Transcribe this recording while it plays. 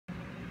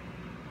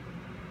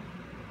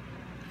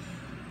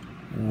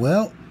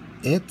Well,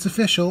 it's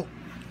official.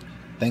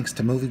 Thanks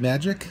to movie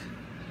magic,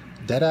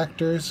 dead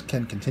actors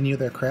can continue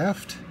their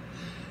craft,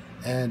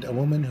 and a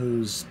woman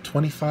who's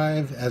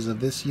 25 as of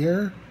this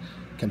year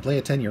can play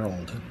a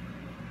 10-year-old.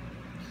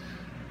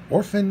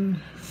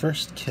 Orphan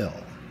First Kill,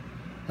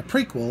 a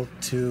prequel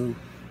to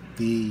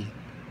the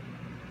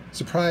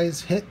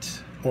surprise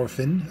hit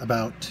Orphan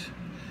about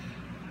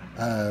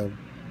a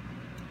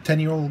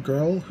 10-year-old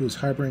girl who's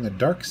harboring a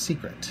dark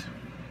secret.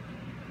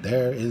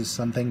 There is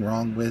something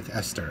wrong with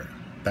Esther.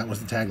 That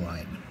was the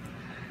tagline.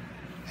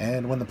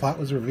 And when the plot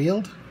was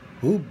revealed,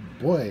 oh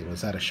boy,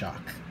 was that a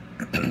shock.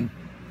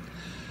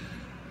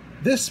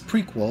 This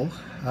prequel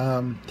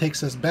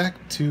takes us back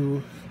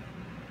to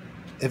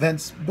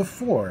events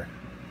before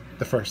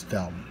the first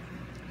film.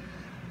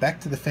 Back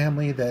to the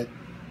family that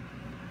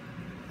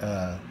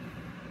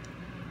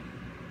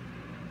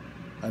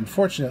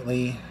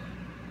unfortunately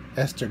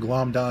Esther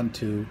glommed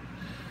onto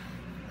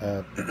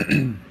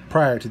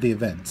prior to the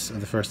events of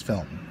the first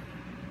film.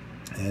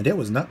 And it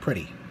was not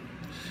pretty.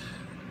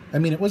 I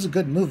mean, it was a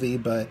good movie,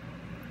 but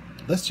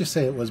let's just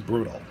say it was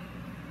brutal.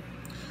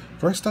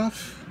 First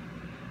off,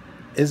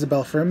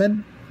 Isabel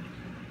Fuhrman,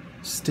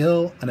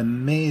 still an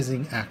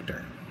amazing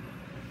actor.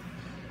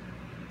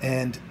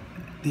 And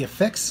the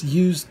effects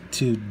used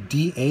to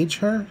de-age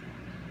her,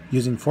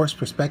 using forced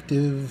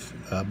perspective,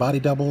 body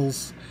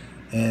doubles,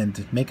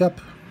 and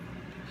makeup,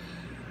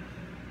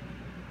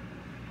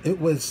 it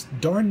was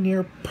darn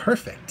near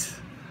perfect.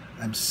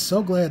 I'm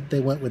so glad they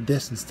went with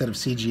this instead of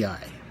CGI.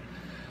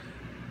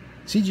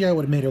 CGI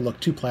would have made her look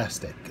too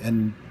plastic,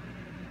 and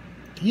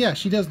yeah,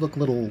 she does look a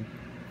little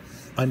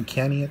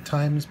uncanny at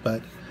times,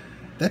 but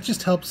that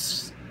just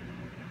helps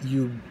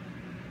you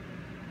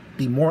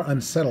be more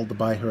unsettled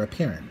by her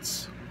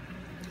appearance.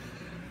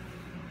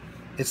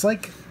 It's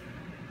like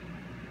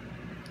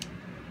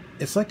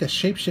a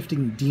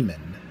shape-shifting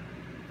demon,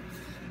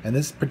 and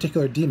this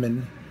particular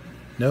demon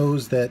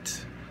knows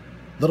that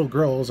little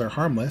girls are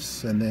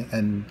harmless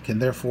and can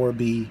therefore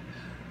be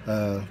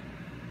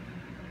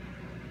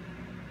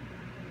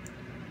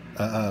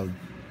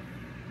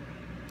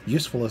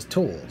useful as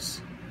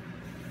tools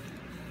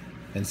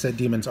in said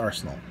demon's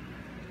arsenal.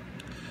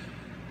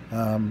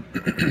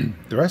 The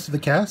rest of the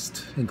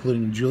cast,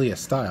 including Julia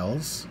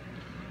Stiles,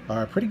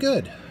 are pretty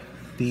good.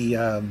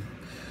 The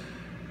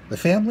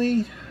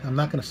family, I'm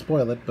not going to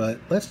spoil it, but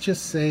let's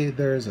just say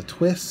there's a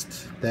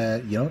twist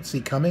that you don't see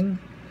coming,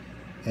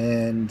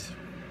 and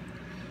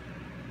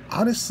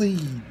honestly,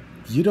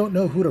 you don't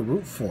know who to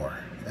root for,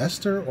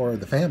 Esther or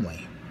the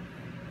family.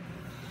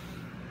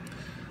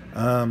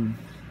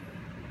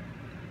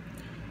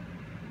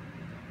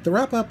 The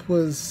wrap-up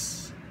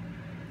was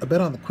a bit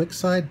on the quick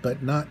side,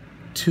 but not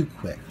too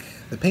quick.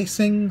 The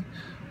pacing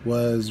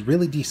was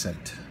really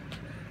decent,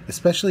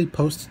 especially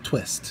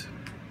post-twist,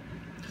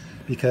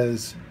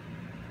 because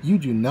you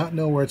do not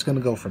know where it's going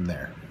to go from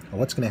there, or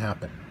what's going to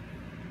happen.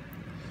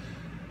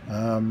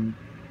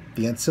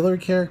 The ancillary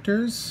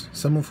characters,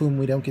 some of whom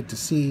we don't get to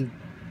see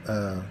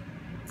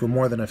for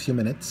more than a few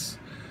minutes,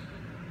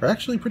 are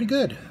actually pretty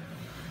good.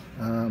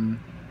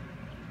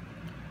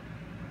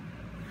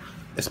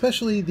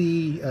 Especially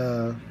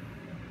the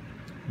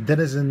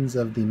denizens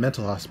of the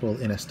mental hospital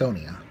in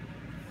Estonia.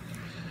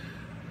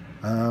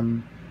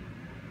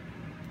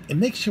 It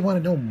makes you want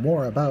to know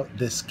more about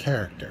this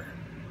character.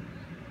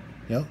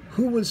 You know,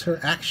 who was her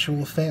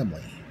actual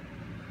family?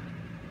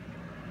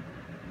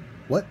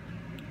 What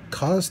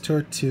caused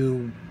her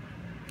to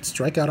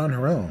strike out on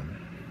her own?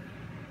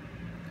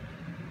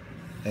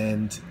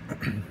 And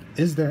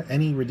is there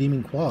any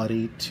redeeming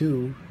quality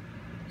to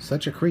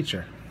such a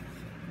creature?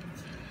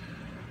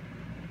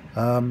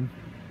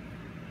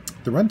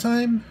 The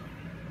runtime,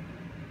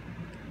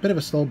 bit of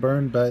a slow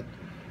burn, but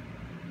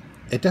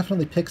it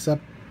definitely picks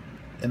up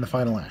in the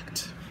final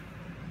act.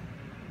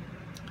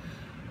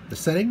 The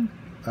setting,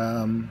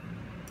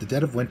 the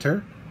dead of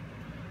winter,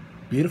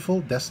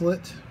 beautiful,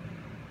 desolate.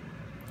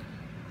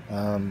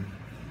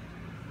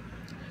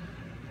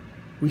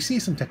 We see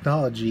some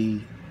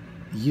technology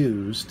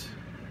used,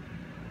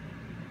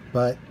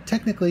 but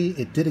technically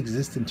it did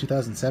exist in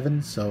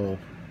 2007, so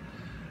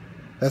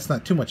that's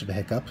not too much of a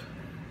hiccup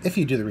if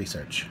you do the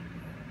research.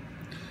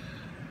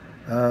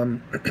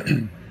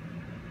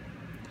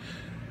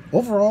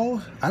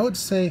 Overall, I would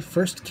say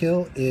First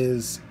Kill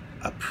is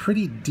a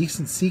pretty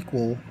decent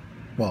sequel,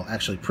 well,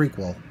 actually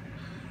prequel,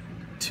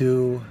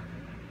 to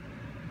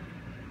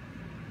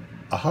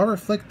a horror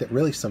flick that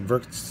really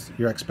subverts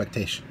your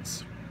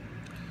expectations.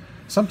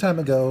 Some time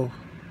ago,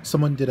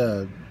 someone did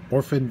a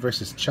Orphan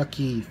versus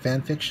Chucky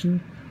fanfiction,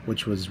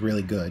 which was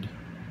really good.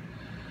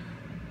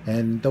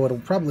 And though it'll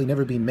probably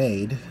never be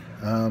made,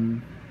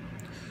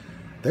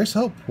 there's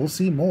hope we'll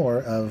see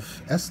more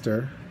of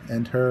Esther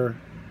and her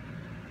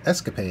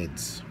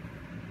escapades.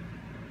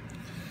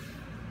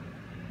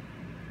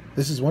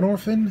 This is one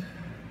orphan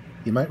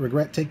you might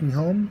regret taking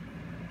home,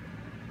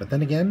 but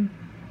then again,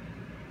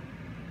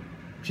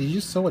 she's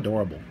just so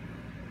adorable.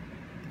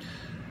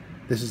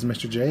 This is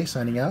Mr. J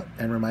signing out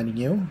and reminding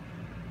you,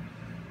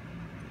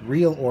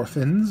 real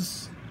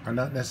orphans are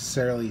not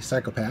necessarily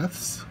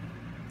psychopaths.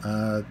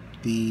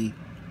 The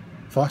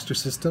foster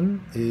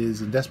system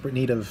is in desperate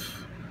need of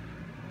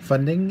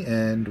funding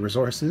and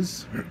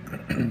resources,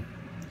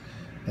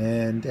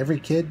 and every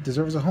kid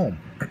deserves a home,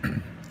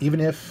 even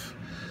if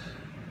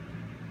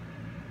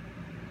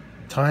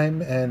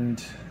time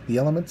and the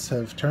elements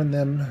have turned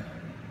them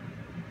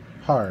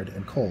hard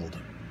and cold.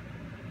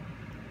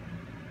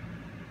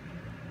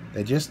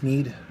 They just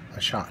need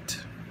a shot.